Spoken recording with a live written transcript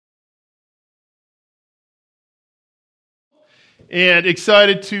And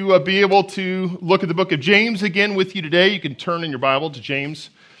excited to be able to look at the book of James again with you today. You can turn in your Bible to James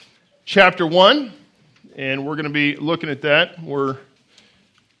chapter 1, and we're going to be looking at that. We're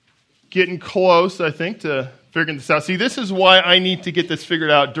getting close, I think, to figuring this out. See, this is why I need to get this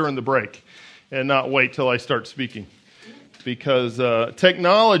figured out during the break and not wait till I start speaking. Because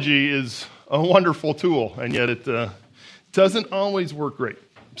technology is a wonderful tool, and yet it doesn't always work great.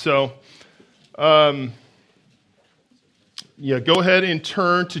 So, go ahead and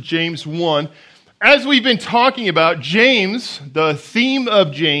turn to James 1. As we've been talking about, James, the theme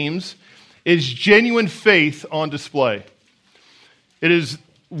of James, is genuine faith on display.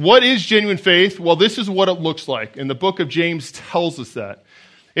 What is genuine faith? Well, this is what it looks like, and the book of James tells us that.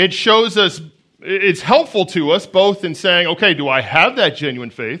 It shows us, it's helpful to us both in saying, okay, do I have that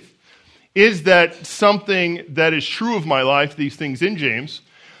genuine faith? Is that something that is true of my life, these things in James?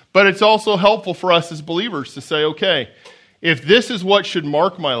 But it's also helpful for us as believers to say, okay, if this is what should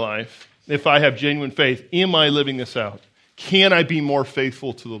mark my life, if I have genuine faith, am I living this out? Can I be more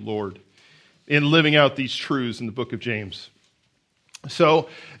faithful to the Lord in living out these truths in the book of James? So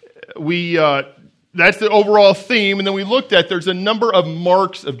that's the overall theme. And then we looked at there's a number of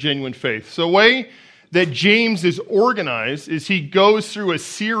marks of genuine faith. So the way that James is organized is he goes through a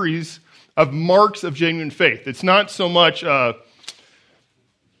series of marks of genuine faith. It's not so much a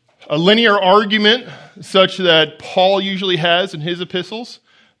linear argument such that Paul usually has in his epistles,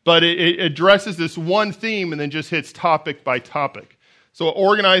 but it addresses this one theme and then just hits topic by topic. So it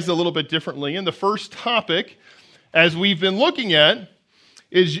organized a little bit differently. And the first topic, as we've been looking at,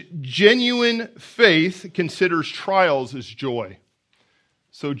 is genuine faith considers trials as joy.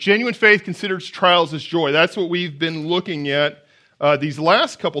 So genuine faith considers trials as joy. That's what we've been looking at these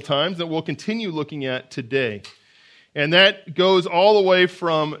last couple times that we'll continue looking at today. And that goes all the way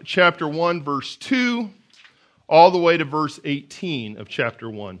from chapter 1, verse 2, all the way to verse 18 of chapter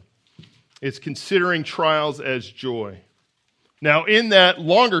 1. It's considering trials as joy. Now, in that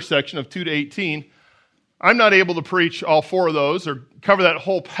longer section of 2 to 18, I'm not able to preach all four of those or cover that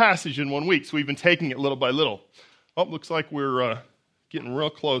whole passage in 1 week, so we've been taking it little by little. Oh, looks like we're getting real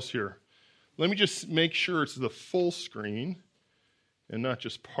close here. Let me just make sure it's the full screen and not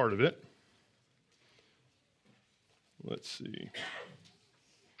just part of it. Let's see.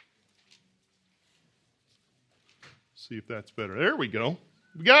 See if that's better. There we go.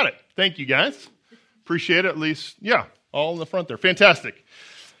 We got it. Thank you, guys. Appreciate it. At least, all in the front there. Fantastic.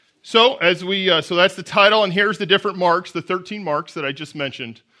 So so that's the title, and here's the different marks, the 13 marks that I just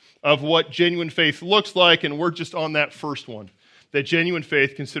mentioned of what genuine faith looks like, and we're just on that first one, that genuine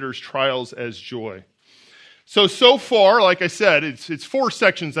faith considers trials as joy. So far, like I said, it's 4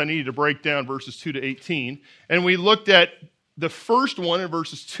 sections I needed to break down, verses 2 to 18. And we looked at the first one in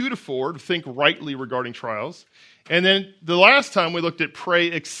verses 2 to 4, to think rightly regarding trials. And then the last time we looked at pray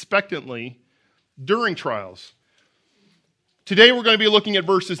expectantly during trials. Today we're going to be looking at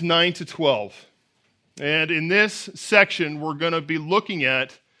verses 9 to 12. And in this section, we're going to be looking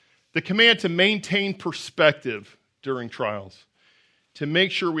at the command to maintain perspective during trials, to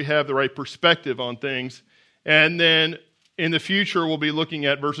make sure we have the right perspective on things. And then in the future, we'll be looking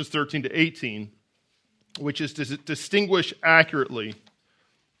at verses 13 to 18, which is to distinguish accurately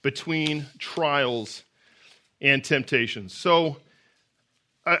between trials and temptations. So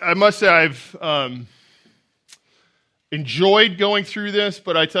I must say I've enjoyed going through this,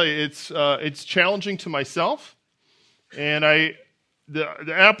 but I tell you, it's challenging to myself. And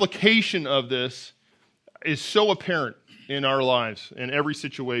the application of this is so apparent in our lives, in every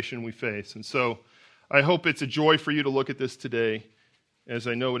situation we face. And so I hope it's a joy for you to look at this today, as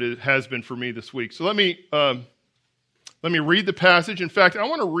I know it has been for me this week. So let me read the passage. In fact, I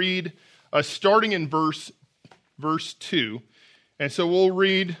want to read starting in verse 2. And so we'll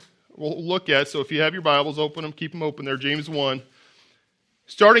look at, so if you have your Bibles, open them, keep them open there, James 1,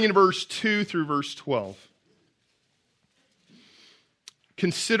 starting in verse 2 through verse 12.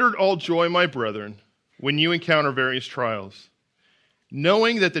 Consider it all joy, my brethren, when you encounter various trials,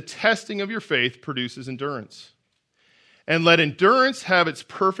 knowing that the testing of your faith produces endurance. And let endurance have its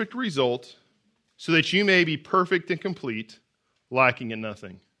perfect result, so that you may be perfect and complete, lacking in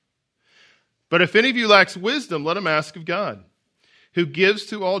nothing. But if any of you lacks wisdom, let him ask of God, who gives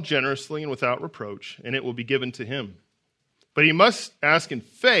to all generously and without reproach, and it will be given to him. But he must ask in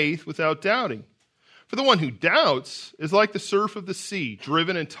faith without doubting. For the one who doubts is like the surf of the sea,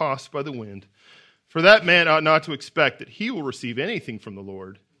 driven and tossed by the wind. For that man ought not to expect that he will receive anything from the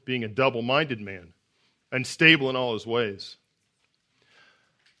Lord, being a double-minded man, unstable in all his ways.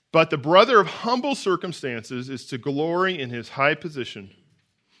 But the brother of humble circumstances is to glory in his high position,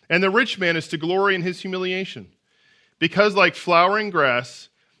 and the rich man is to glory in his humiliation, because like flowering grass,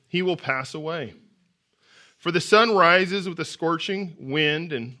 he will pass away. For the sun rises with a scorching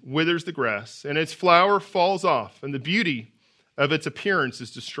wind and withers the grass, and its flower falls off, and the beauty of its appearance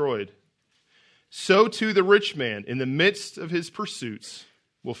is destroyed. So too the rich man, in the midst of his pursuits,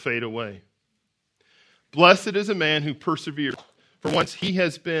 will fade away. Blessed is a man who perseveres, for once he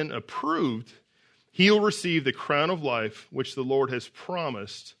has been approved, he will receive the crown of life which the Lord has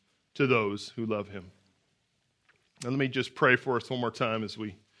promised to those who love him. Now let me just pray for us one more time as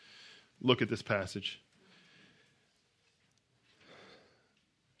we look at this passage.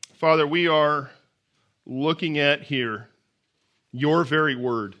 Father, we are looking at here your very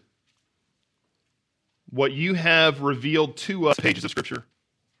word. What you have revealed to us, pages of Scripture,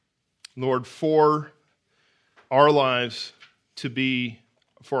 Lord, for our lives to be,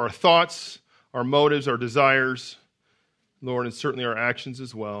 for our thoughts, our motives, our desires, Lord, and certainly our actions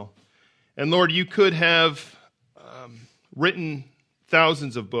as well. And Lord, you could have written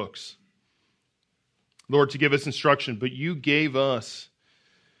thousands of books, Lord, to give us instruction, but you gave us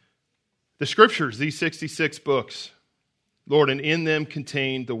the Scriptures, these 66 books, Lord, and in them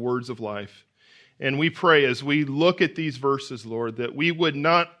contained the words of life. And we pray as we look at these verses, Lord, that we would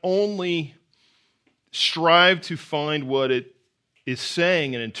not only strive to find what it is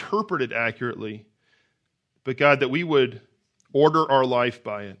saying and interpret it accurately, but God, that we would order our life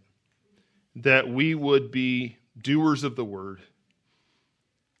by it, that we would be doers of the word,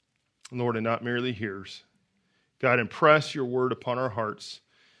 Lord, and not merely hearers. God, impress your word upon our hearts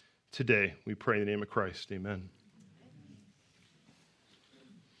today. We pray in the name of Christ. Amen.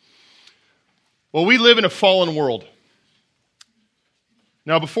 Well, we live in a fallen world.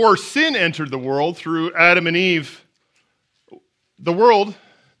 Now, before sin entered the world through Adam and Eve, the world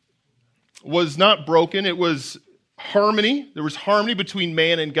was not broken. It was harmony. There was harmony between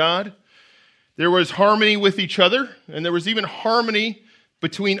man and God. There was harmony with each other, and there was even harmony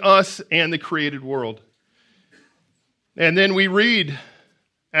between us and the created world. And then we read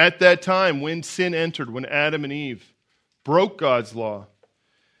at that time when sin entered, when Adam and Eve broke God's law,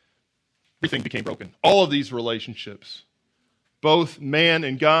 everything became broken. All of these relationships, both man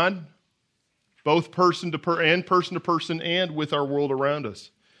and God, both person to person, and with our world around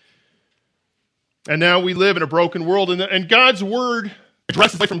us. And now we live in a broken world, and God's word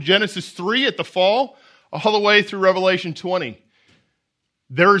addresses from Genesis 3 at the fall all the way through Revelation 20.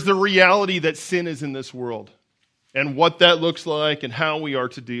 There's the reality that sin is in this world and what that looks like and how we are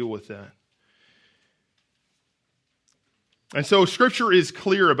to deal with that. And so Scripture is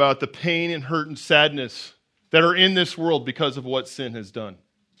clear about the pain and hurt and sadness that are in this world because of what sin has done.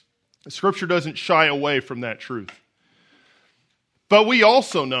 Scripture doesn't shy away from that truth. But we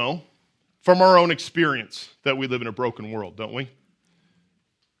also know from our own experience that we live in a broken world, don't we?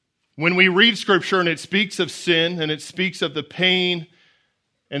 When we read Scripture and it speaks of sin and it speaks of the pain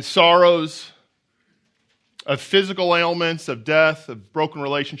and sorrows of physical ailments, of death, of broken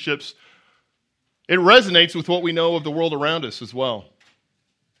relationships, it resonates with what we know of the world around us as well.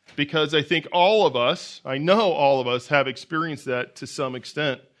 Because I think I know all of us have experienced that to some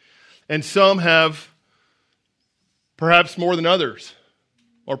extent. And some have perhaps more than others.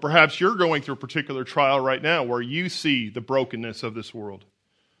 Or perhaps you're going through a particular trial right now where you see the brokenness of this world.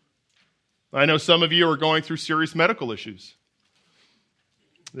 I know some of you are going through serious medical issues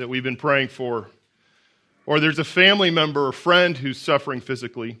that we've been praying for. Or there's a family member or friend who's suffering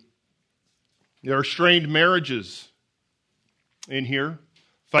physically. There are strained marriages in here,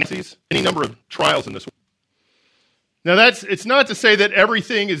 finances, any number of trials in this world. Now it's not to say that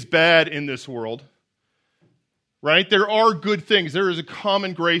everything is bad in this world, right? There are good things. There is a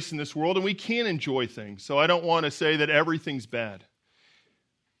common grace in this world, and we can enjoy things. So I don't want to say that everything's bad.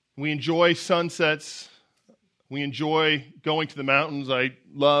 We enjoy sunsets. We enjoy going to the mountains. I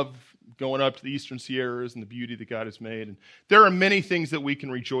love going up to the Eastern Sierras and the beauty that God has made. And there are many things that we can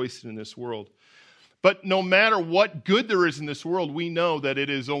rejoice in this world. But no matter what good there is in this world, we know that it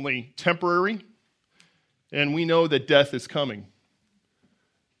is only temporary, and we know that death is coming.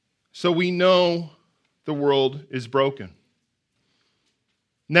 So we know the world is broken.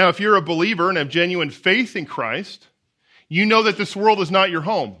 Now, if you're a believer and have genuine faith in Christ, you know that this world is not your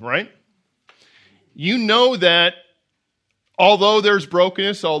home, right? You know that although there's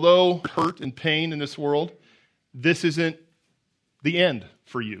brokenness, although hurt and pain in this world, this isn't the end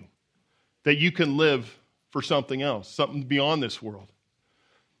for you. That you can live for something else, something beyond this world.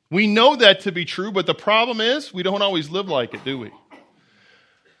 We know that to be true, but the problem is we don't always live like it, do we?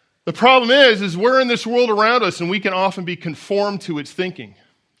 The problem is we're in this world around us and we can often be conformed to its thinking.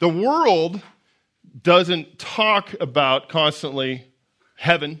 The world doesn't talk about constantly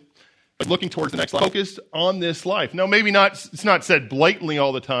heaven, looking towards the next life, focused on this life. Now, maybe not, it's not said blatantly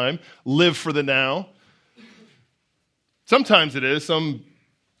all the time, live for the now. Sometimes it is. Some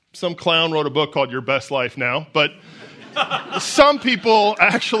clown wrote a book called Your Best Life Now, but some people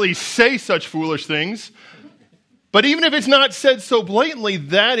actually say such foolish things. But even if it's not said so blatantly,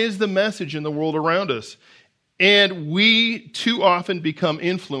 that is the message in the world around us. And we too often become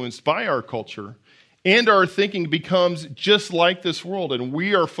influenced by our culture, and our thinking becomes just like this world. And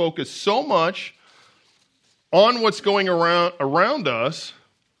we are focused so much on what's going around us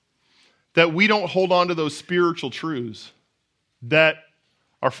that we don't hold on to those spiritual truths that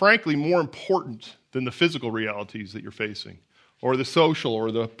are frankly more important than the physical realities that you're facing, or the social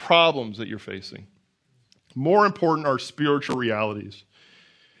or the problems that you're facing. More important are spiritual realities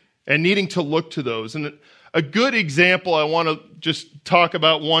and needing to look to those. And a good example, I want to just talk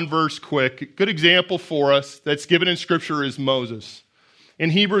about one verse quick. A good example for us that's given in Scripture is Moses.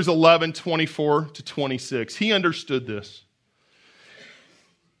 In Hebrews 11:24-26, he understood this.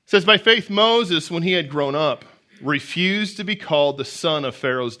 It says, by faith Moses, when he had grown up, refused to be called the son of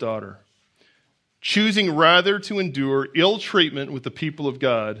Pharaoh's daughter, choosing rather to endure ill treatment with the people of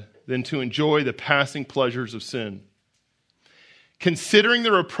God than to enjoy the passing pleasures of sin. Considering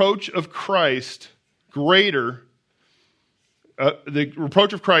the reproach of Christ greater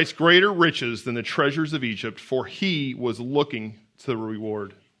riches than the treasures of Egypt, for he was looking to the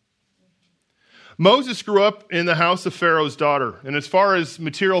reward. Moses grew up in the house of Pharaoh's daughter, and as far as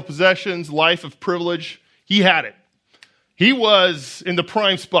material possessions, life of privilege, he had it. He was in the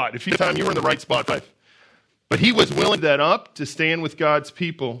prime spot. If you time, you were in the right spot. But he was willing to give that up to stand with God's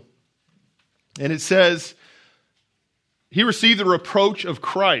people. And it says, he received the reproach of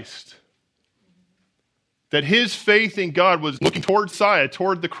Christ. That his faith in God was looking toward Messiah,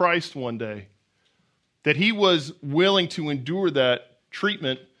 toward the Christ one day. That he was willing to endure that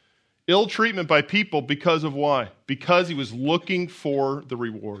treatment, ill treatment by people because of why? Because he was looking for the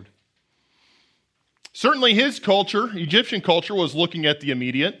reward. Certainly his culture, Egyptian culture, was looking at the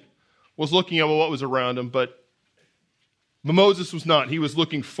immediate, was looking at what was around him, but Moses was not. He was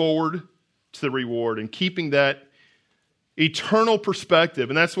looking forward to the reward and keeping that eternal perspective.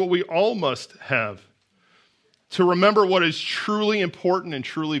 And that's what we all must have, to remember what is truly important and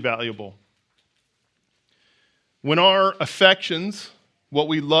truly valuable. When our affections, what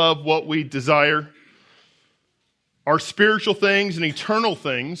we love, what we desire, are spiritual things and eternal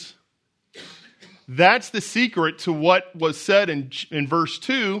things, that's the secret to what was said in verse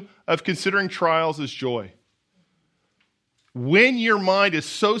 2 of considering trials as joy. When your mind is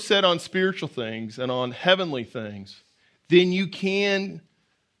so set on spiritual things and on heavenly things, then you can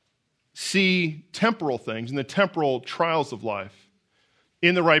see temporal things and the temporal trials of life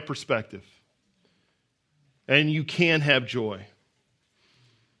in the right perspective. And you can have joy.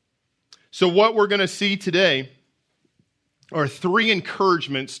 So what we're going to see today are 3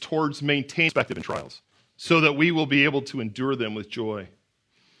 encouragements towards maintaining perspective in trials so that we will be able to endure them with joy.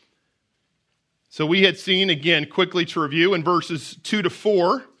 So we had seen, again, quickly to review, in verses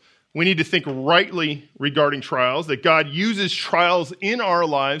 2-4, we need to think rightly regarding trials, that God uses trials in our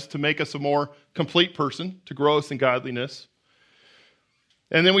lives to make us a more complete person, to grow us in godliness.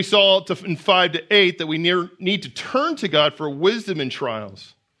 And then we saw in 5-8 that we need to turn to God for wisdom in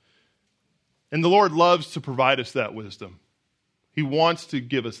trials. And the Lord loves to provide us that wisdom. He wants to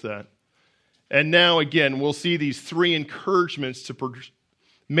give us that. And now, again, we'll see these 3 encouragements to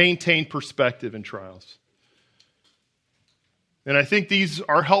maintain perspective in trials. And I think these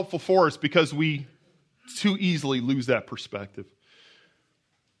are helpful for us because we too easily lose that perspective.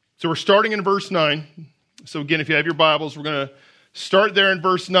 So we're starting in verse 9. So again, if you have your Bibles, we're going to start there in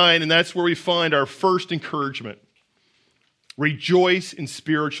verse 9, and that's where we find our first encouragement. Rejoice in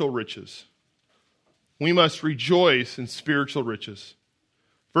spiritual riches. We must rejoice in spiritual riches.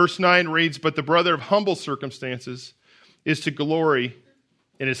 Verse 9 reads, but the brother of humble circumstances is to glory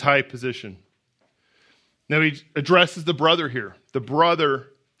in his high position. Now he addresses the brother here, the brother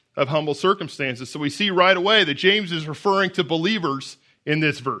of humble circumstances. So we see right away that James is referring to believers in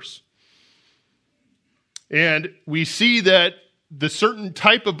this verse. And we see that the certain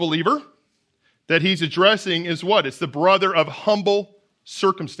type of believer that he's addressing is what? It's the brother of humble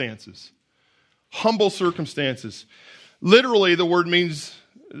circumstances. Humble circumstances. Literally, the word means,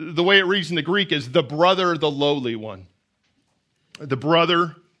 the way it reads in the Greek is the brother, the lowly one. The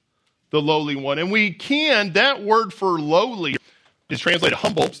brother, the lowly one. And that word for lowly is translated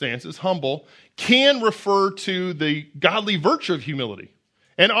humble circumstances, humble, can refer to the godly virtue of humility,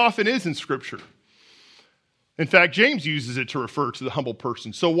 and often is in Scripture. In fact, James uses it to refer to the humble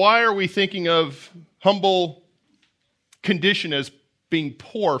person. So why are we thinking of humble condition as being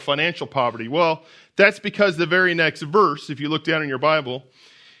poor, financial poverty? Well, that's because the very next verse, if you look down in your Bible,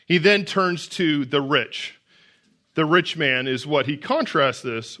 he then turns to the rich. The rich man is what he contrasts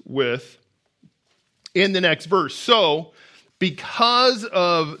this with in the next verse. So, because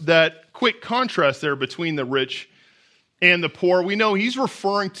of that quick contrast there between the rich and the poor, we know he's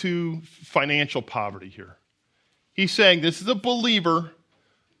referring to financial poverty here. He's saying this is a believer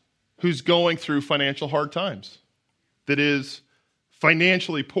who's going through financial hard times, that is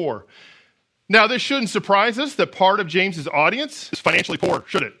financially poor. Now, this shouldn't surprise us that part of James's audience is financially poor,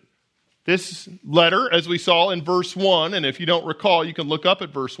 should it? This letter, as we saw in verse 1, and if you don't recall, you can look up at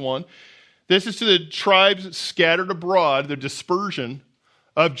verse 1, this is to the tribes scattered abroad, the dispersion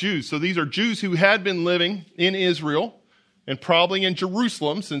of Jews. So these are Jews who had been living in Israel and probably in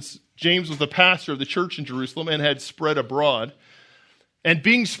Jerusalem, since James was the pastor of the church in Jerusalem and had spread abroad. And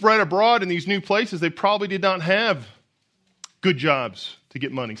being spread abroad in these new places, they probably did not have good jobs to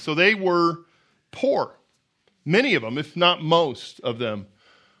get money. So they were poor. Many of them, if not most of them,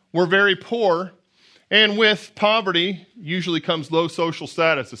 were very poor. And with poverty usually comes low social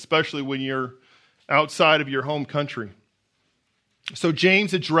status, especially when you're outside of your home country. So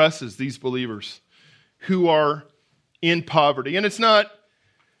James addresses these believers who are in poverty. And it's not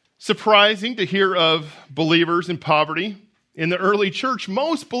surprising to hear of believers in poverty. In the early church,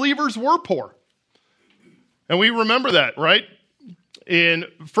 most believers were poor. And we remember that, right? In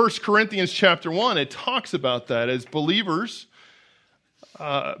 1 Corinthians chapter 1, it talks about that as believers.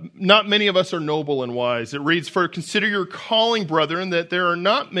 Not many of us are noble and wise. It reads, "For consider your calling, brethren, that there are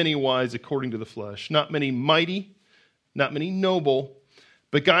not many wise according to the flesh, not many mighty, not many noble,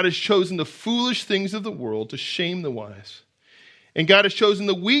 but God has chosen the foolish things of the world to shame the wise. And God has chosen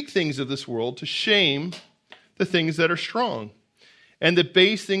the weak things of this world to shame the things that are strong. And the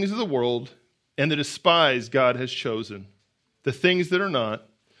base things of the world and the despised God has chosen, the things that are not,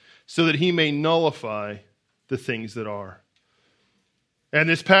 so that he may nullify the things that are." And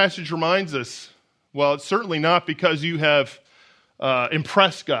this passage reminds us, well, it's certainly not because you have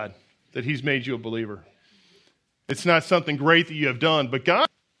impressed God that he's made you a believer. It's not something great that you have done, but God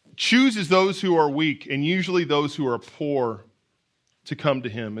chooses those who are weak and usually those who are poor to come to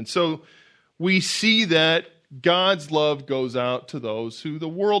him. And so we see that God's love goes out to those who the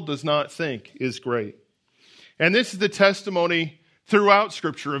world does not think is great. And this is the testimony throughout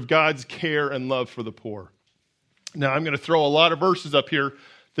Scripture of God's care and love for the poor. Now, I'm going to throw a lot of verses up here.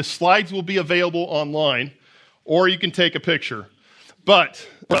 The slides will be available online, or you can take a picture. But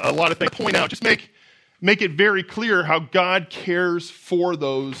a lot of things point out, just make it very clear how God cares for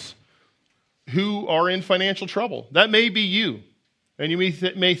those who are in financial trouble. That may be you. And you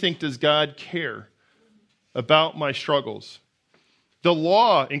may think, does God care about my struggles? The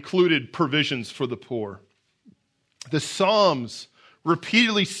law included provisions for the poor. The Psalms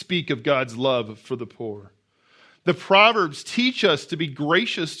repeatedly speak of God's love for the poor. The Proverbs teach us to be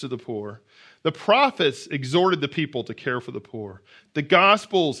gracious to the poor. The prophets exhorted the people to care for the poor. The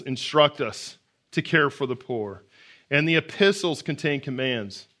Gospels instruct us to care for the poor. And the epistles contain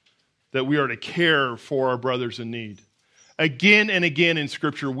commands that we are to care for our brothers in need. Again and again in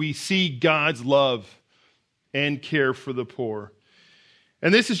Scripture, we see God's love and care for the poor.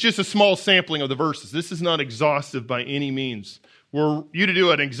 And this is just a small sampling of the verses. This is not exhaustive by any means. Were you to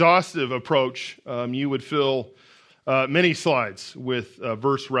do an exhaustive approach, you would fill many slides with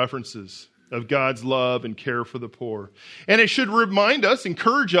verse references of God's love and care for the poor. And it should remind us,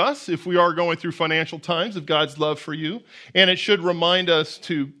 encourage us, if we are going through financial times, of God's love for you. And it should remind us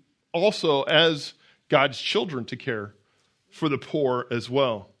to also, as God's children, to care for the poor as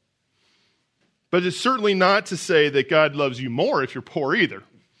well. But it's certainly not to say that God loves you more if you're poor either.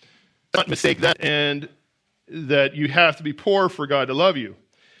 Not mistake that, and that you have to be poor for God to love you.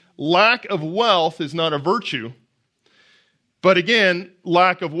 Lack of wealth is not a virtue. But again,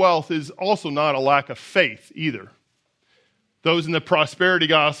 lack of wealth is also not a lack of faith either. Those in the prosperity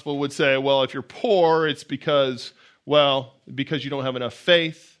gospel would say, well, if you're poor, it's because you don't have enough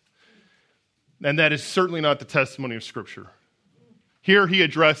faith. And that is certainly not the testimony of Scripture. Here he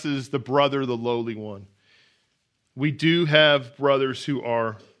addresses the brother, the lowly one. We do have brothers who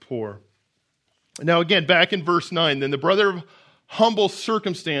are poor. Now again, back in verse 9, then the brother of humble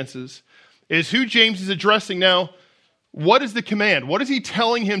circumstances is who James is addressing now. What is the command? What is he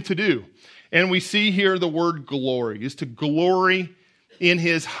telling him to do? And we see here the word glory, is to glory in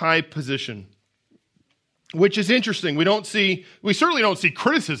his high position. Which is interesting. We certainly don't see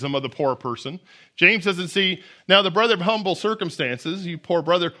criticism of the poor person. James doesn't see, now the brother of humble circumstances, you poor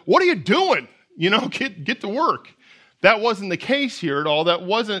brother, what are you doing? Get to work. That wasn't the case here at all. That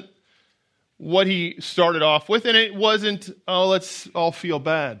wasn't what he started off with. And it wasn't, oh, let's all feel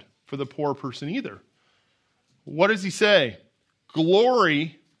bad for the poor person either. What does he say?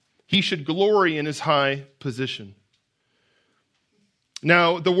 He should glory in his high position.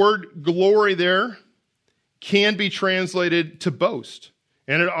 Now, the word glory there can be translated to boast,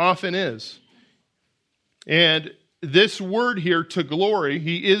 and it often is. And this word here, to glory,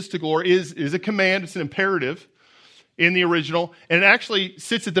 he is to glory, is a command. It's an imperative in the original. And it actually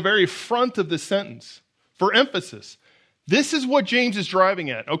sits at the very front of the sentence for emphasis. This is what James is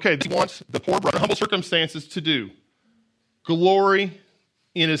driving at. Okay, he wants the poor brother in humble circumstances to do. Glory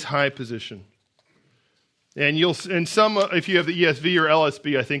in his high position. And if you have the ESV or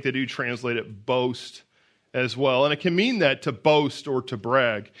LSB, I think they do translate it boast as well. And it can mean that, to boast or to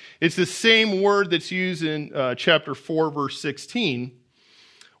brag. It's the same word that's used in chapter 4, verse 16,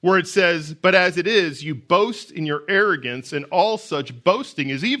 where it says, "But as it is, you boast in your arrogance, and all such boasting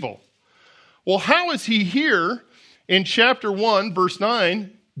is evil." Well, how is he here in chapter 1, verse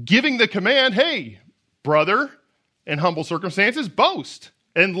 9, giving the command, hey, brother, in humble circumstances, boast?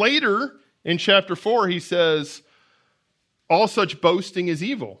 And later in chapter 4, he says, all such boasting is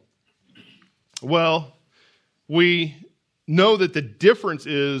evil. Well, we know that the difference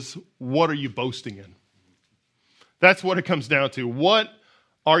is, what are you boasting in? That's what it comes down to. What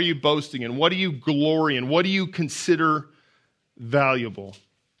are you boasting in? What do you glory in? What do you consider valuable?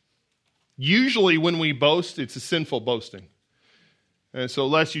 Usually when we boast, it's a sinful boasting. And so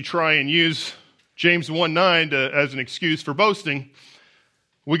lest you try and use James 1:9 as an excuse for boasting,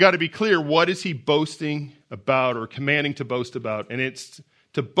 we got to be clear, what is he boasting about or commanding to boast about? And it's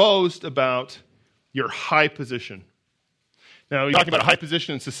to boast about your high position. Now, he's talking about a high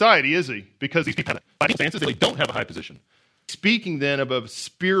position in society, is he? Because these people have circumstances, they don't have a high position. Speaking then of a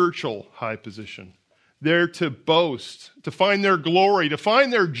spiritual high position. They're to boast, to find their glory, to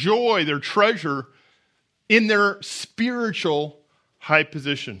find their joy, their treasure in their spiritual high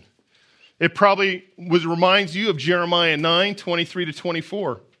position. It probably reminds you of Jeremiah 9, 23 to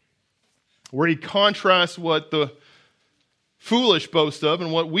 24, where he contrasts what the foolish boast of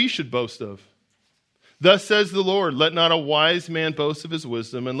and what we should boast of. Thus says the Lord, let not a wise man boast of his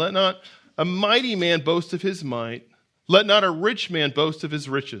wisdom, and let not a mighty man boast of his might. Let not a rich man boast of his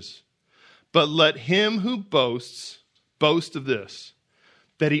riches. But let him who boasts boast of this,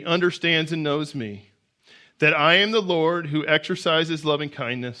 that he understands and knows me, that I am the Lord who exercises loving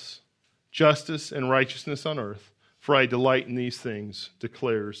kindness, justice, and righteousness on earth, for I delight in these things,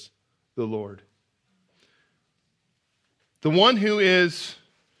 declares the Lord. The one who has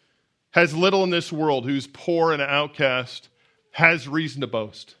little in this world, who's poor and an outcast, has reason to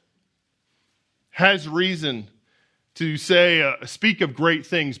boast. Has reason to speak of great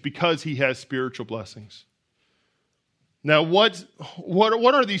things because he has spiritual blessings. Now, what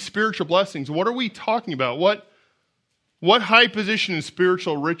are these spiritual blessings? What are we talking about? What high position in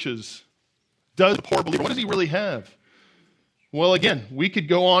spiritual riches does the poor believer? What does he really have? Well, again, we could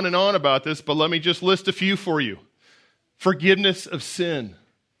go on and on about this, but let me just list a few for you. Forgiveness of sin.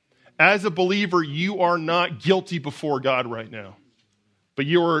 As a believer, you are not guilty before God right now, but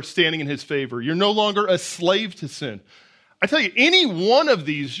you are standing in his favor. You're no longer a slave to sin. I tell you, any one of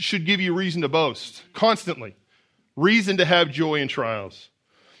these should give you reason to boast constantly. Reason to have joy in trials.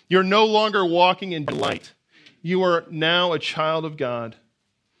 You're no longer walking in delight. You are now a child of God.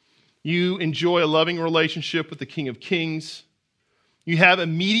 You enjoy a loving relationship with the King of Kings. You have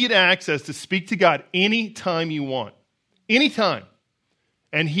immediate access to speak to God anytime you want. Anytime.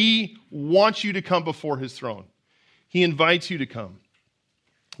 And he wants you to come before his throne. He invites you to come.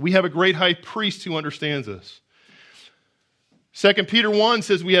 We have a great high priest who understands this. 2 Peter 1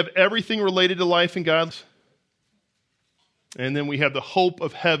 says we have everything related to life and godliness. And then we have the hope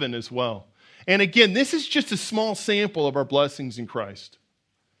of heaven as well. And again, this is just a small sample of our blessings in Christ.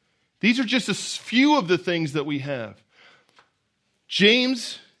 These are just a few of the things that we have.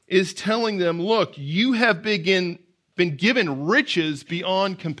 James is telling them, look, you have been given riches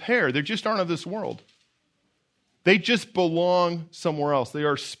beyond compare. They just aren't of this world. They just belong somewhere else. They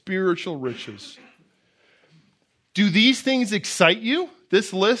are spiritual riches. Do these things excite you?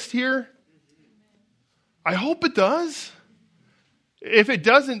 This list here? I hope it does. If it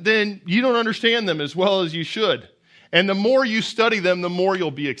doesn't, then you don't understand them as well as you should. And the more you study them, the more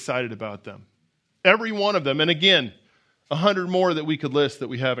you'll be excited about them. Every one of them. And again, 100 more that we could list that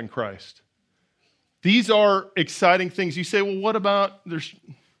we have in Christ. These are exciting things. You say, well, what about,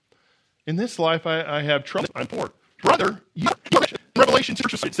 in this life I have trouble. I'm poor. Brother, you're rich. Revelation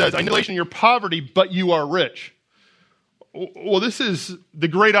 6, it says, I know in your poverty, but you are rich. Well, this is the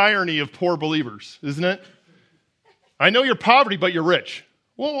great irony of poor believers, isn't it? I know your poverty, but you're rich.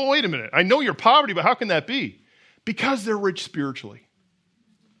 Well, wait a minute. I know your poverty, but how can that be? Because they're rich spiritually.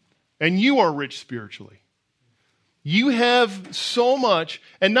 And you are rich spiritually. You have so much,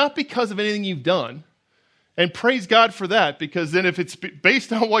 and not because of anything you've done. And praise God for that, because then if it's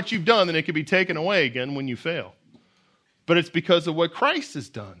based on what you've done, then it can be taken away again when you fail. But it's because of what Christ has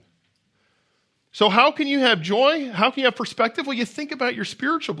done. So how can you have joy? How can you have perspective? Well, you think about your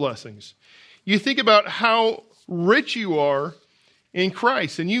spiritual blessings. You think about how rich you are in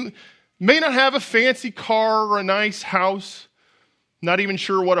Christ. And you may not have a fancy car or a nice house. Not even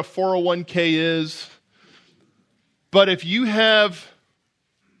sure what a 401k is. But if you have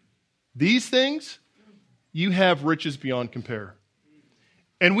these things, you have riches beyond compare.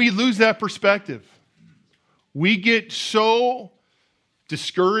 And we lose that perspective. We get so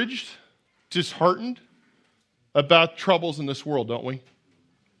discouraged, disheartened about troubles in this world, don't we?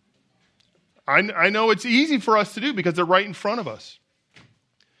 I know it's easy for us to do because they're right in front of us.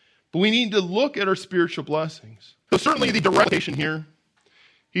 But we need to look at our spiritual blessings. So certainly the direction here,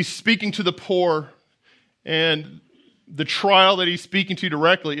 he's speaking to the poor, and the trial that he's speaking to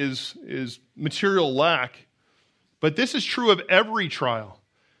directly is material lack. But this is true of every trial,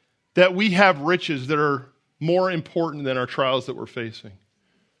 that we have riches that are more important than our trials that we're facing.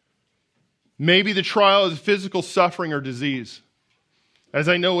 Maybe the trial is physical suffering or disease, as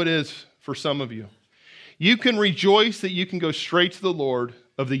I know it is for some of you. You can rejoice that you can go straight to the Lord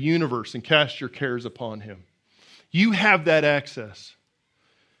of the universe and cast your cares upon him. You have that access.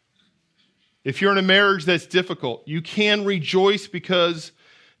 If you're in a marriage that's difficult, you can rejoice because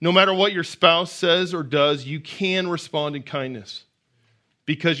no matter what your spouse says or does, you can respond in kindness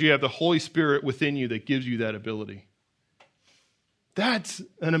because you have the Holy Spirit within you that gives you that ability. That's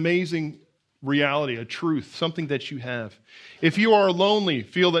an amazing reality, a truth, something that you have. If you are lonely,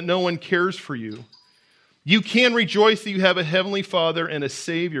 feel that no one cares for you, you can rejoice that you have a heavenly Father and a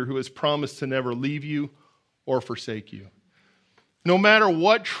Savior who has promised to never leave you or forsake you. No matter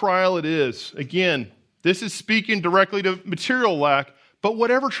what trial it is, again, this is speaking directly to material lack, but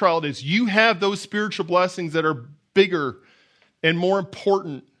whatever trial it is, you have those spiritual blessings that are bigger and more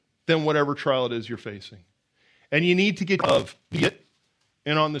important than whatever trial it is you're facing. And you need to get of it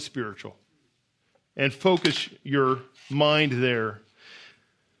and on the spiritual and focus your mind there.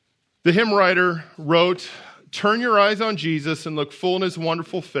 The hymn writer wrote, "Turn your eyes on Jesus and look full in his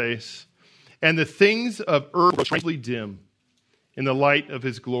wonderful face, and the things of earth grow strangely dim in the light of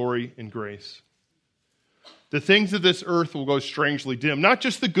his glory and grace." The things of this earth will go strangely dim. Not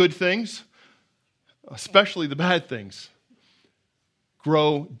just the good things, especially the bad things,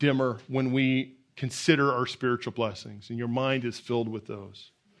 grow dimmer when we consider our spiritual blessings, and your mind is filled with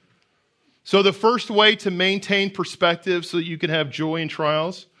those. So the first way to maintain perspective so that you can have joy in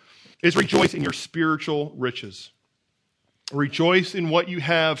trials is rejoice in your spiritual riches. Rejoice in what you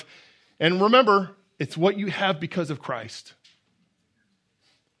have. And remember, it's what you have because of Christ.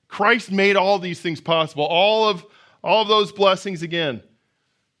 Christ made all these things possible. All of those blessings again.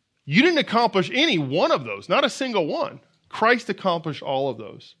 You didn't accomplish any one of those, not a single one. Christ accomplished all of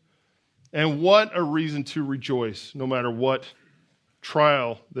those. And what a reason to rejoice, no matter what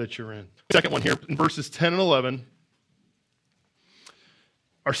trial that you're in. Second one here, in verses 10 and 11.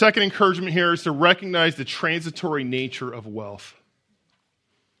 Our second encouragement here is to recognize the transitory nature of wealth.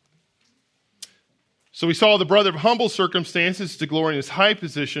 So we saw the brother of humble circumstances to glory in his high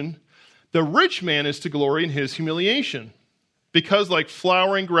position. The rich man is to glory in his humiliation, because like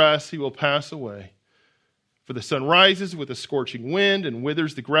flowering grass he will pass away. For the sun rises with a scorching wind and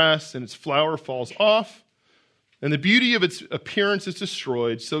withers the grass, and its flower falls off, and the beauty of its appearance is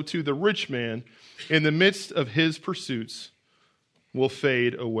destroyed. So too the rich man, in the midst of his pursuits, will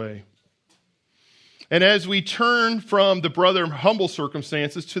fade away. And as we turn from the brother of humble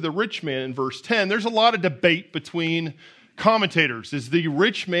circumstances to the rich man in verse 10, there's a lot of debate between commentators. Is the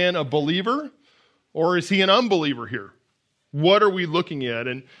rich man a believer, or is he an unbeliever here? What are we looking at?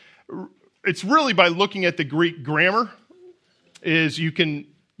 And it's really by looking at the Greek grammar is you can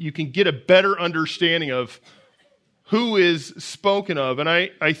get a better understanding of who is spoken of. And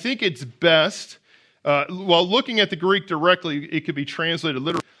I think it's best, while looking at the Greek directly, it could be translated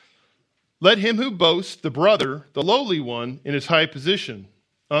literally. Let him who boasts, the brother, the lowly one, in his high position.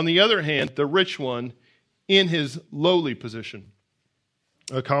 On the other hand, the rich one in his lowly position.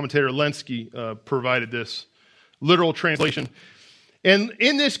 Commentator Lenski provided this literal translation. And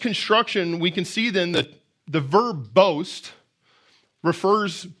in this construction, we can see then that the verb boast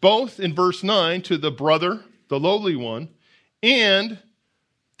refers both in verse 9 to the brother, the lowly one, and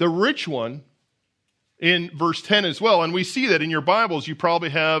the rich one in verse 10 as well. And we see that in your Bibles, you probably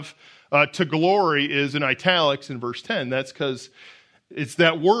have to glory is in italics in verse 10. That's because It's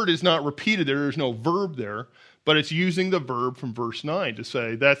that word is not repeated there. There's no verb there, but it's using the verb from verse 9 to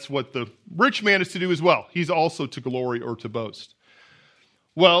say that's what the rich man is to do as well. He's also to glory or to boast.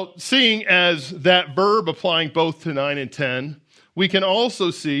 Well, seeing as that verb applying both to 9 and 10, we can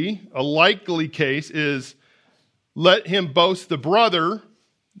also see a likely case is let him boast the brother.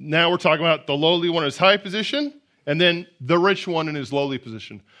 Now we're talking about the lowly one in his high position, and then the rich one in his lowly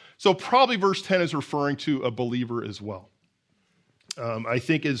position. So probably verse 10 is referring to a believer as well. I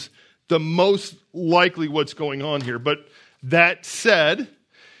think is the most likely what's going on here. But that said,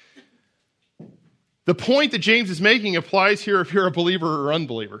 the point that James is making applies here if you're a believer or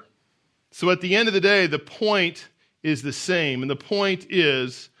unbeliever. So at the end of the day, the point is the same. And the point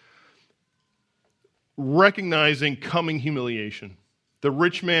is recognizing coming humiliation. The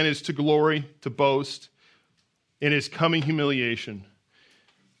rich man is to glory, to boast, in his coming humiliation.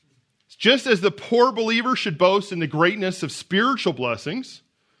 Just as the poor believer should boast in the greatness of spiritual blessings,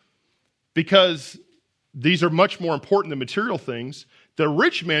 because these are much more important than material things, the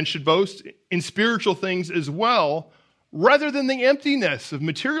rich man should boast in spiritual things as well, rather than the emptiness of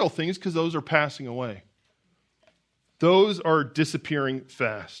material things, because those are passing away. Those are disappearing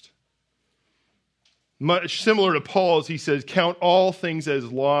fast. Much similar to Paul, as he says, count all things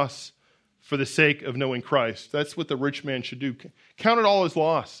as loss for the sake of knowing Christ. That's what the rich man should do. Count it all as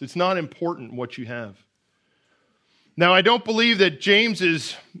loss. It's not important what you have. Now, I don't believe that James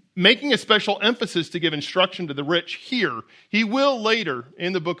is making a special emphasis to give instruction to the rich here. He will later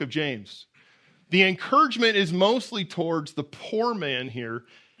in the book of James. The encouragement is mostly towards the poor man here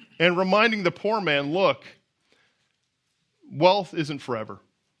and reminding the poor man, look, wealth isn't forever.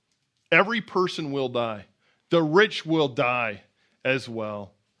 Every person will die. The rich will die as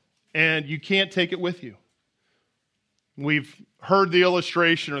well. And you can't take it with you. We've heard the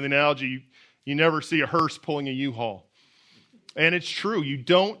illustration or the analogy, you never see a hearse pulling a U-Haul. And it's true, you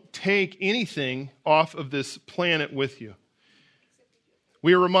don't take anything off of this planet with you.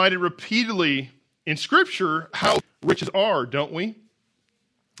 We are reminded repeatedly in Scripture how riches are, don't we?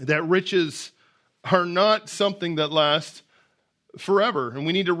 That riches are not something that lasts forever. And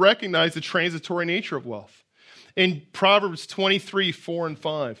we need to recognize the transitory nature of wealth. In Proverbs 23, 4 and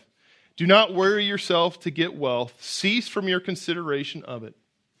 5, do not worry yourself to get wealth. Cease from your consideration of it.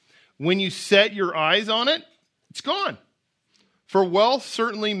 When you set your eyes on it, it's gone. For wealth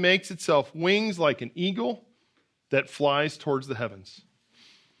certainly makes itself wings like an eagle that flies towards the heavens.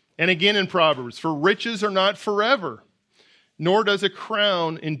 And again in Proverbs, for riches are not forever, nor does a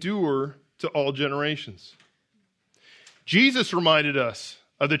crown endure to all generations. Jesus reminded us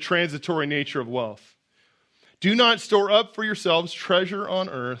of the transitory nature of wealth. Do not store up for yourselves treasure on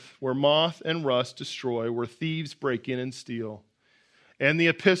earth where moth and rust destroy, where thieves break in and steal. And the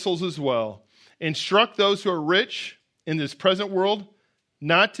epistles as well. Instruct those who are rich in this present world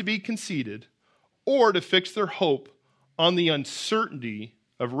not to be conceited or to fix their hope on the uncertainty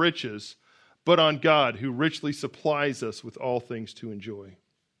of riches, but on God who richly supplies us with all things to enjoy.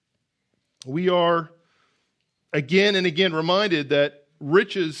 We are again and again reminded that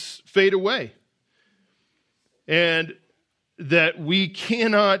riches fade away. And that we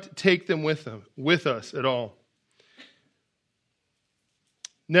cannot take them with us at all.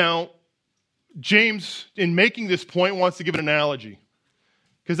 Now, James, in making this point, wants to give an analogy.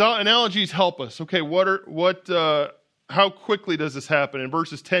 Because analogies help us. Okay, how quickly does this happen? In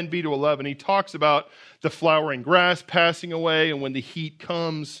verses 10b to 11, he talks about the flowering grass passing away, and when the heat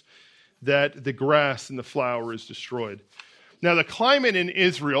comes, that the grass and the flower is destroyed. Now, the climate in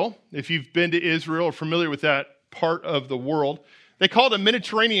Israel, if you've been to Israel or familiar with that part of the world, they call it a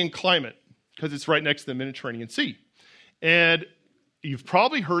Mediterranean climate because it's right next to the Mediterranean Sea. And you've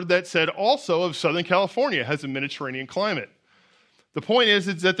probably heard that said also of Southern California has a Mediterranean climate. The point is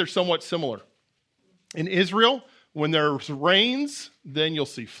that they're somewhat similar. In Israel, when there's rains, then you'll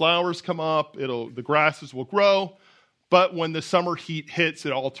see flowers come up, the grasses will grow, but when the summer heat hits,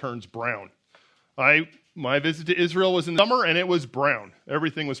 it all turns brown. My visit to Israel was in the summer, and it was brown.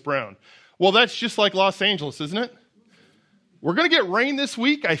 Everything was brown. Well, that's just like Los Angeles, isn't it? We're going to get rain this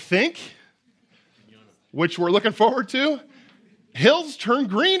week, I think, which we're looking forward to. Hills turn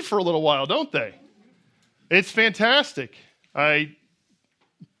green for a little while, don't they? It's fantastic. I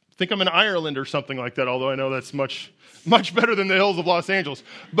think I'm in Ireland or something like that, although I know that's much better than the hills of Los Angeles.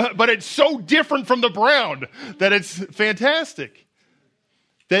 But it's so different from the brown that it's fantastic.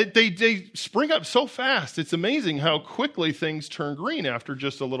 They spring up so fast. It's amazing how quickly things turn green after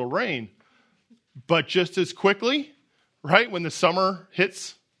just a little rain. But just as quickly, right, when the summer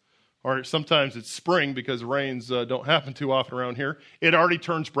hits, or sometimes it's spring because rains don't happen too often around here, it already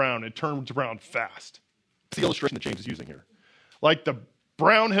turns brown. It turns brown fast. That's the illustration that James is using here. like the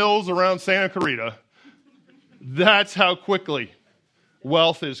brown hills around Santa Clarita. That's how quickly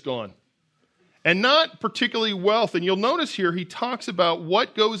wealth is gone. And not particularly wealth. And you'll notice here, he talks about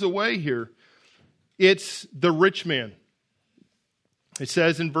what goes away here. It's the rich man. It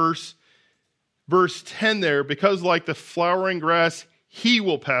says in verse 10 there, because like the flowering grass, he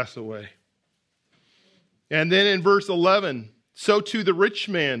will pass away. And then in verse 11, so too the rich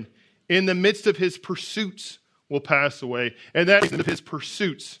man in the midst of his pursuits will pass away. And that is, of his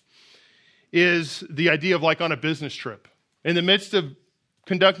pursuits is the idea of like on a business trip. In the midst of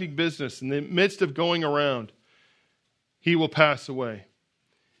conducting business, in the midst of going around, he will pass away.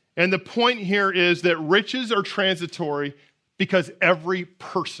 And the point here is that riches are transitory because every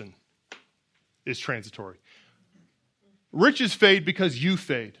person is transitory. Riches fade because you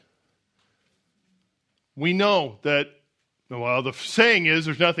fade. We know that, well, the saying is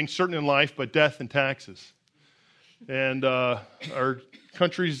there's nothing certain in life but death and taxes. And our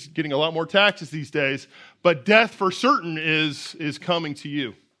country's getting a lot more taxes these days, but death for certain is coming to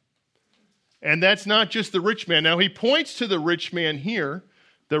you. And that's not just the rich man. Now, he points to the rich man here.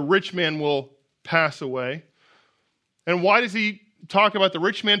 The rich man will pass away. And why does he talk about the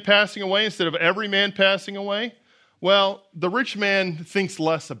rich man passing away instead of every man passing away? Well, the rich man thinks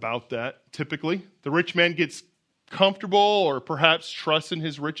less about that, typically. The rich man gets comfortable or perhaps trusts in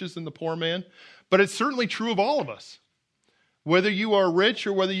his riches than the poor man. But it's certainly true of all of us. Whether you are rich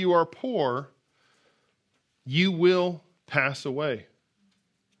or whether you are poor, you will pass away.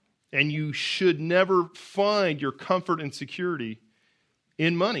 And you should never find your comfort and security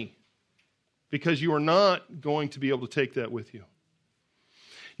in money, because you are not going to be able to take that with you.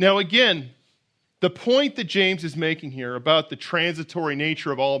 Now again, the point that James is making here about the transitory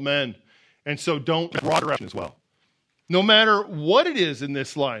nature of all men, and so don't broad direction as well. No matter what it is in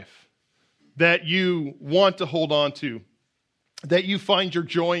this life that you want to hold on to, that you find your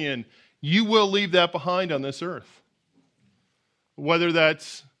joy in, you will leave that behind on this earth. Whether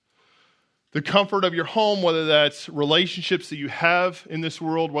that's the comfort of your home, whether that's relationships that you have in this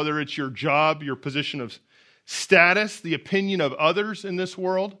world, whether it's your job, your position of status, the opinion of others in this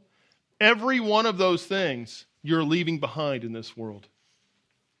world, every one of those things you're leaving behind in this world.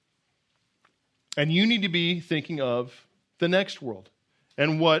 And you need to be thinking of the next world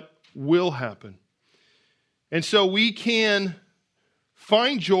and what will happen. And so we can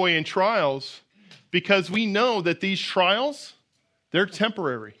find joy in trials because we know that these trials, they're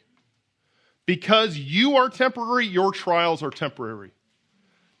temporary. Because you are temporary, your trials are temporary.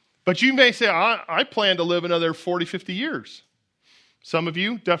 But you may say, I plan to live another 40, 50 years. Some of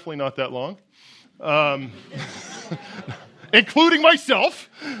you, definitely not that long. Including myself.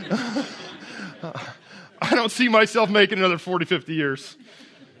 I don't see myself making another 40, 50 years.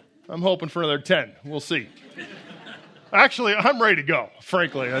 I'm hoping for another 10. We'll see. Actually, I'm ready to go,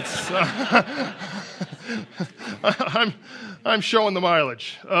 frankly. That's, I'm showing the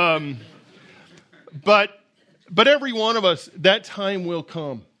mileage. But every one of us, that time will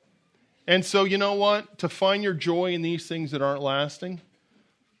come. And so, you know what? To find your joy in these things that aren't lasting,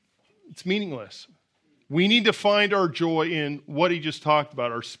 it's meaningless. We need to find our joy in what he just talked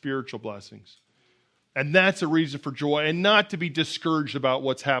about, our spiritual blessings. And that's a reason for joy, and not to be discouraged about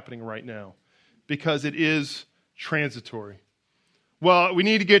what's happening right now, because it is transitory. Well, we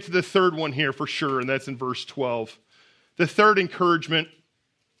need to get to the third one here for sure, and that's in verse 12. The third encouragement,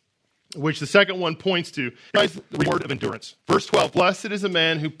 which the second one points to, is the reward of endurance. Verse 12, blessed is a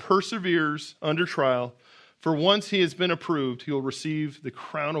man who perseveres under trial, for once he has been approved, he will receive the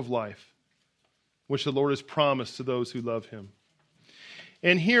crown of life, which the Lord has promised to those who love him.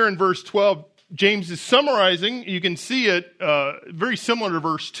 And here in verse 12, James is summarizing, you can see it very similar to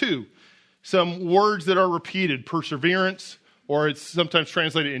verse 2. Some words that are repeated, perseverance, or it's sometimes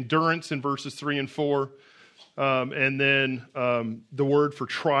translated endurance in verses 3 and 4. And then the word for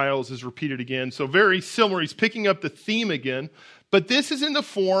trials is repeated again. So very similar. He's picking up the theme again. But this is in the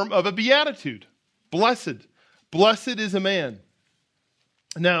form of a beatitude. Blessed. Blessed is a man.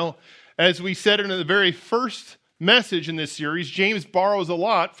 Now, as we said in the very first message in this series, James borrows a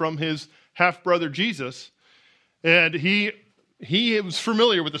lot from his half-brother Jesus. And he was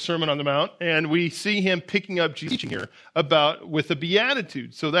familiar with the Sermon on the Mount. And we see him picking up Jesus' teaching here with a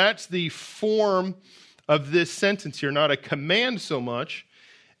beatitude. So that's the form of this sentence here, not a command so much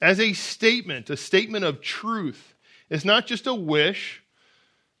as a statement of truth. It's not just a wish,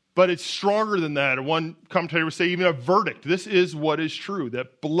 but it's stronger than that. And one commentator would say even a verdict. This is what is true,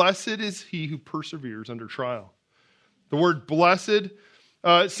 that blessed is he who perseveres under trial. The word blessed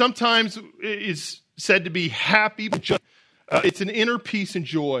sometimes is said to be happy, but it's an inner peace and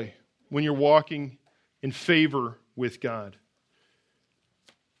joy when you're walking in favor with God.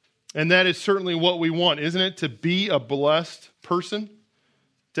 And that is certainly what we want, isn't it? To be a blessed person,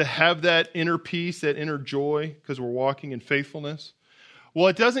 to have that inner peace, that inner joy, because we're walking in faithfulness. Well,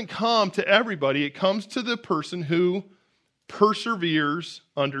 it doesn't come to everybody. It comes to the person who perseveres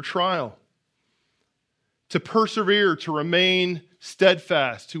under trial. To persevere, to remain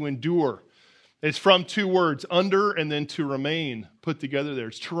steadfast, to endure. It's from two words, under and then to remain, put together there.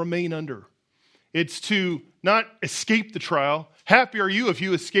 It's to remain under. It's to not escape the trial. Happy are you if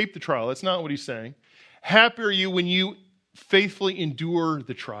you escape the trial. That's not what he's saying. Happy are you when you faithfully endure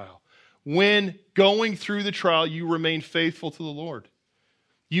the trial. When going through the trial, you remain faithful to the Lord.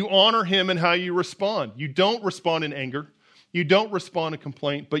 You honor him in how you respond. You don't respond in anger. You don't respond in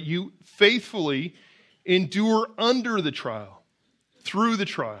complaint, but you faithfully endure under the trial, through the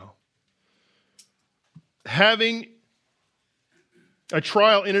trial. Having a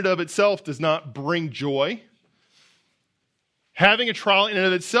trial in and of itself does not bring joy. Having a trial in and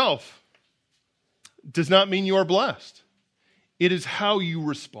of itself does not mean you are blessed. It is how you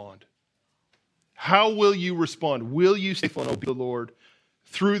respond. How will you respond? Will you stay faithful and obey the Lord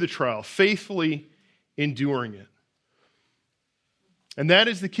through the trial, faithfully enduring it? And that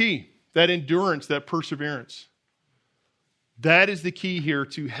is the key, that endurance, that perseverance. That is the key here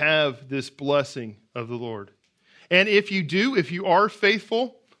to have this blessing of the Lord. And if you do, if you are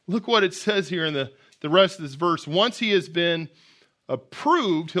faithful, look what it says here in the rest of this verse. Once he has been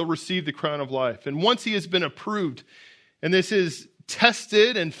approved, he'll receive the crown of life. And once he has been approved, and this is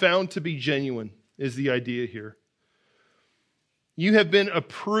tested and found to be genuine, is the idea here. You have been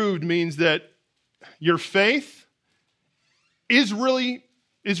approved means that your faith is really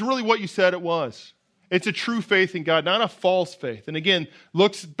what you said it was. It's a true faith in God, not a false faith. And again,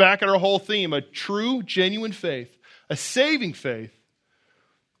 looks back at our whole theme. A true, genuine faith, a saving faith,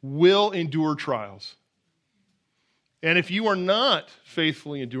 will endure trials. And if you are not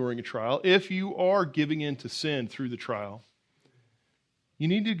faithfully enduring a trial, if you are giving in to sin through the trial, you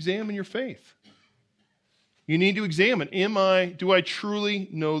need to examine your faith. You need to examine, do I truly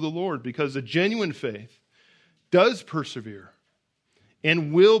know the Lord? Because a genuine faith does persevere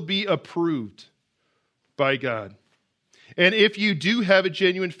and will be approved by God. And if you do have a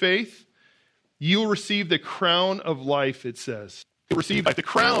genuine faith, you will receive the crown of life, it says. You'll receive the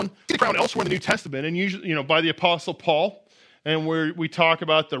crown elsewhere in the New Testament, and usually, by the Apostle Paul, and where we talk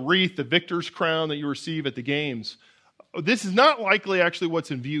about the wreath, the victor's crown that you receive at the games. This is not likely actually what's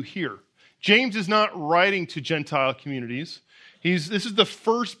in view here. James is not writing to Gentile communities. This is the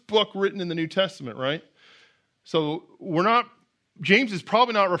first book written in the New Testament, right? So James is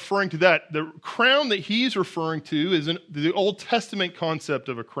probably not referring to that. The crown that he's referring to is the Old Testament concept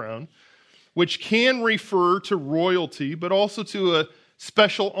of a crown, which can refer to royalty, but also to a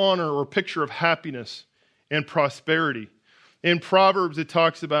special honor or picture of happiness and prosperity. In Proverbs, it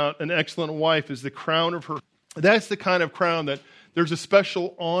talks about an excellent wife is the crown of her. That's the kind of crown that there's a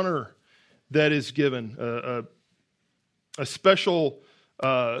special honor that is given, a special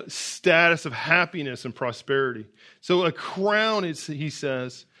status of happiness and prosperity. So a crown, he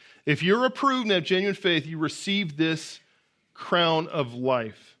says, if you're approved and have genuine faith, you receive this crown of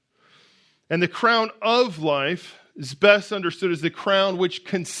life. And the crown of life is best understood as the crown which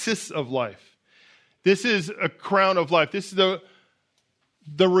consists of life. This is a crown of life. This is the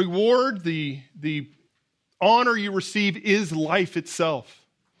reward, the honor you receive is life itself.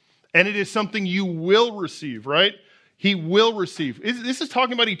 And it is something you will receive, right? He will receive. This is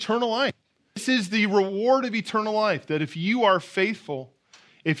talking about eternal life. This is the reward of eternal life, that if you are faithful,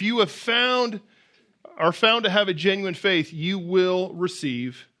 if you are found to have a genuine faith, you will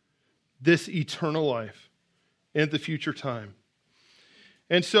receive this eternal life in the future time.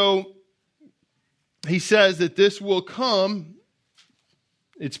 And so he says that this will come,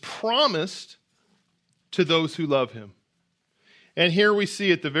 it's promised to those who love him. And here we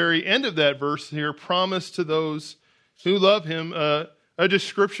see at the very end of that verse here, promise to those who love him, a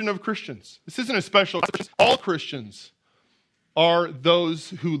description of Christians. This isn't a special, all Christians are those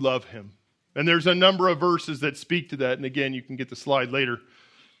who love him. And there's a number of verses that speak to that. And again, you can get the slide later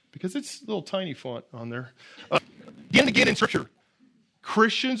because it's a little tiny font on there. Again and again in Scripture,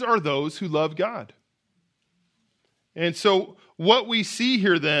 Christians are those who love God. And so what we see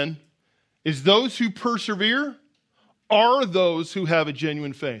here then is those who persevere are those who have a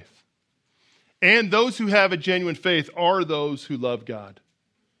genuine faith. And those who have a genuine faith are those who love God.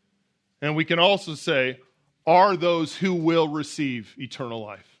 And we can also say, are those who will receive eternal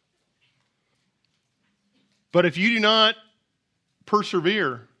life. But if you do not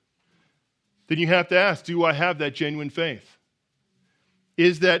persevere, then you have to ask, do I have that genuine faith?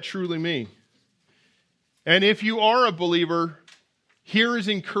 Is that truly me? And if you are a believer, Here is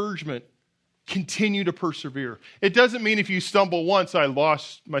encouragement. Continue to persevere. It doesn't mean if you stumble once, I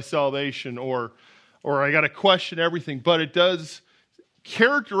lost my salvation or I got to question everything, but it does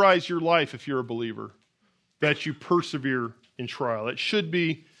characterize your life if you're a believer, that you persevere in trial. It should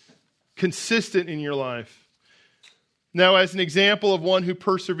be consistent in your life. Now, as an example of one who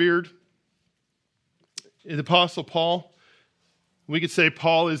persevered, the Apostle Paul, we could say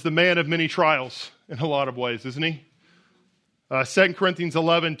Paul is the man of many trials in a lot of ways, isn't he? 2 Corinthians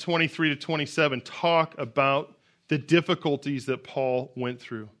 11, 23 to 27 talk about the difficulties that Paul went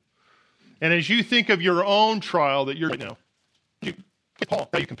through. And as you think of your own trial that you're right now, Paul,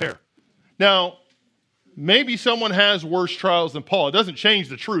 how you compare. Now, maybe someone has worse trials than Paul. It doesn't change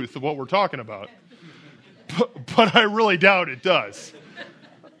the truth of what we're talking about. But I really doubt it does.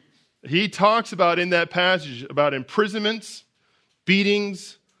 He talks about in that passage about imprisonments,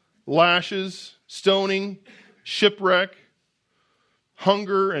 beatings, lashes, stoning, shipwreck,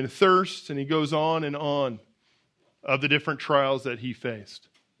 hunger and thirst, and he goes on and on of the different trials that he faced.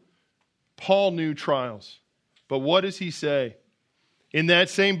 Paul knew trials, but what does he say? In that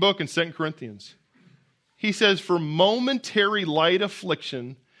same book in 2 Corinthians, he says, for momentary light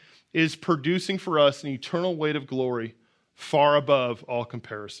affliction is producing for us an eternal weight of glory far above all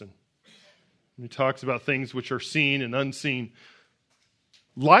comparison. And he talks about things which are seen and unseen.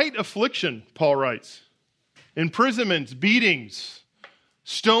 Light affliction, Paul writes, imprisonments, beatings,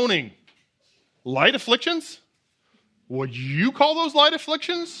 stoning, light afflictions? Would you call those light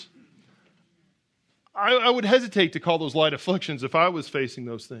afflictions? I would hesitate to call those light afflictions if I was facing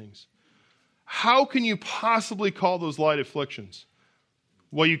those things. How can you possibly call those light afflictions?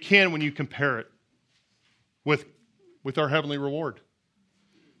 Well, you can when you compare it with our heavenly reward,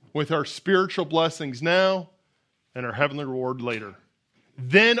 with our spiritual blessings now and our heavenly reward later.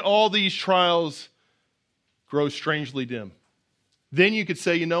 Then all these trials grow strangely dim. Then you could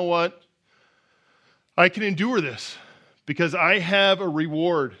say, you know what? I can endure this because I have a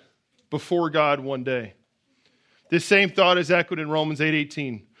reward before God one day. This same thought is echoed in Romans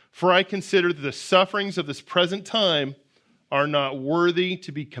 8:18. For I consider that the sufferings of this present time are not worthy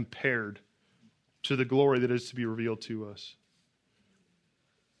to be compared to the glory that is to be revealed to us.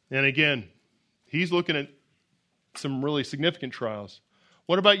 And again, he's looking at some really significant trials.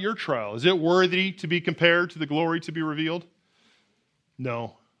 What about your trial? Is it worthy to be compared to the glory to be revealed?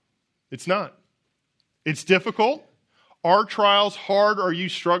 No, it's not. It's difficult. Are trials hard? Are you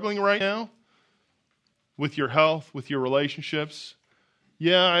struggling right now with your health, with your relationships?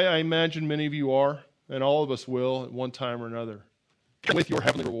 Yeah, I imagine many of you are, and all of us will at one time or another. With your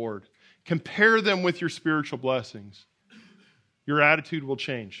heavenly reward. Compare them with your spiritual blessings. Your attitude will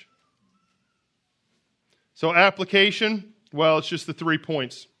change. So application, well, it's just the 3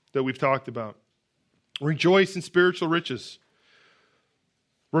 points that we've talked about. Rejoice in spiritual riches.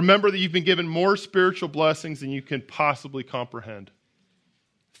 Remember that you've been given more spiritual blessings than you can possibly comprehend.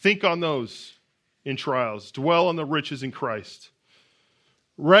 Think on those in trials. Dwell on the riches in Christ.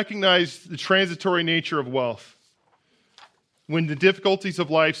 Recognize the transitory nature of wealth. When the difficulties of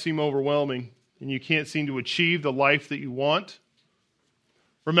life seem overwhelming and you can't seem to achieve the life that you want,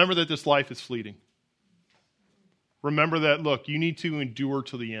 remember that this life is fleeting. Remember that, look, you need to endure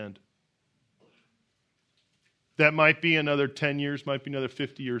to the end. That might be another 10 years, might be another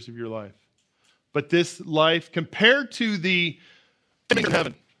 50 years of your life. But this life, compared to the in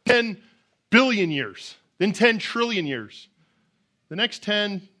heaven, 10 billion years, then 10 trillion years, the next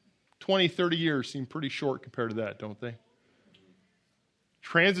 10, 20, 30 years seem pretty short compared to that, don't they?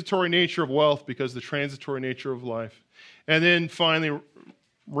 Transitory nature of wealth because the transitory nature of life. And then finally,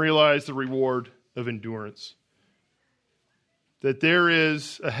 realize the reward of endurance. That there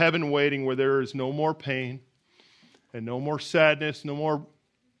is a heaven waiting where there is no more pain, and no more sadness, no more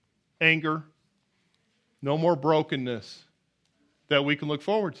anger, no more brokenness that we can look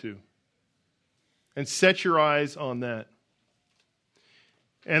forward to. And set your eyes on that.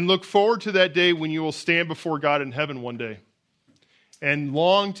 And look forward to that day when you will stand before God in heaven one day. And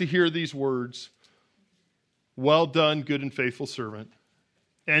long to hear these words, well done, good and faithful servant.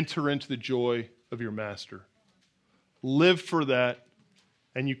 Enter into the joy of your master. Live for that,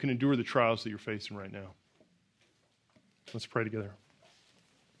 and you can endure the trials that you're facing right now. Let's pray together.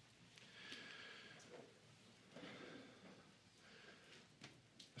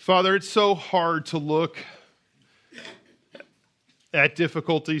 Father, it's so hard to look at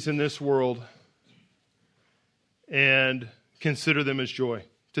difficulties in this world and consider them as joy,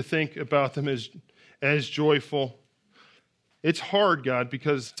 to think about them as joyful. It's hard, God,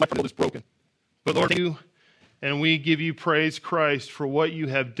 because my world is broken. But Lord, you and we give you praise, Christ, for what you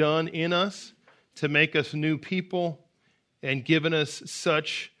have done in us to make us new people and given us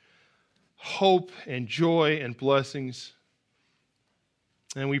such hope and joy and blessings.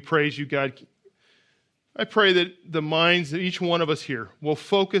 And we praise you, God. I pray that the minds of each one of us here will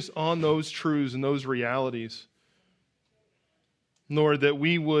focus on those truths and those realities. Lord, that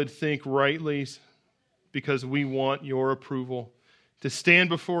we would think rightly because we want your approval to stand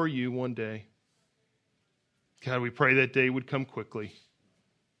before you one day. God, we pray that day would come quickly.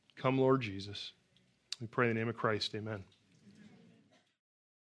 Come, Lord Jesus. We pray in the name of Christ. Amen.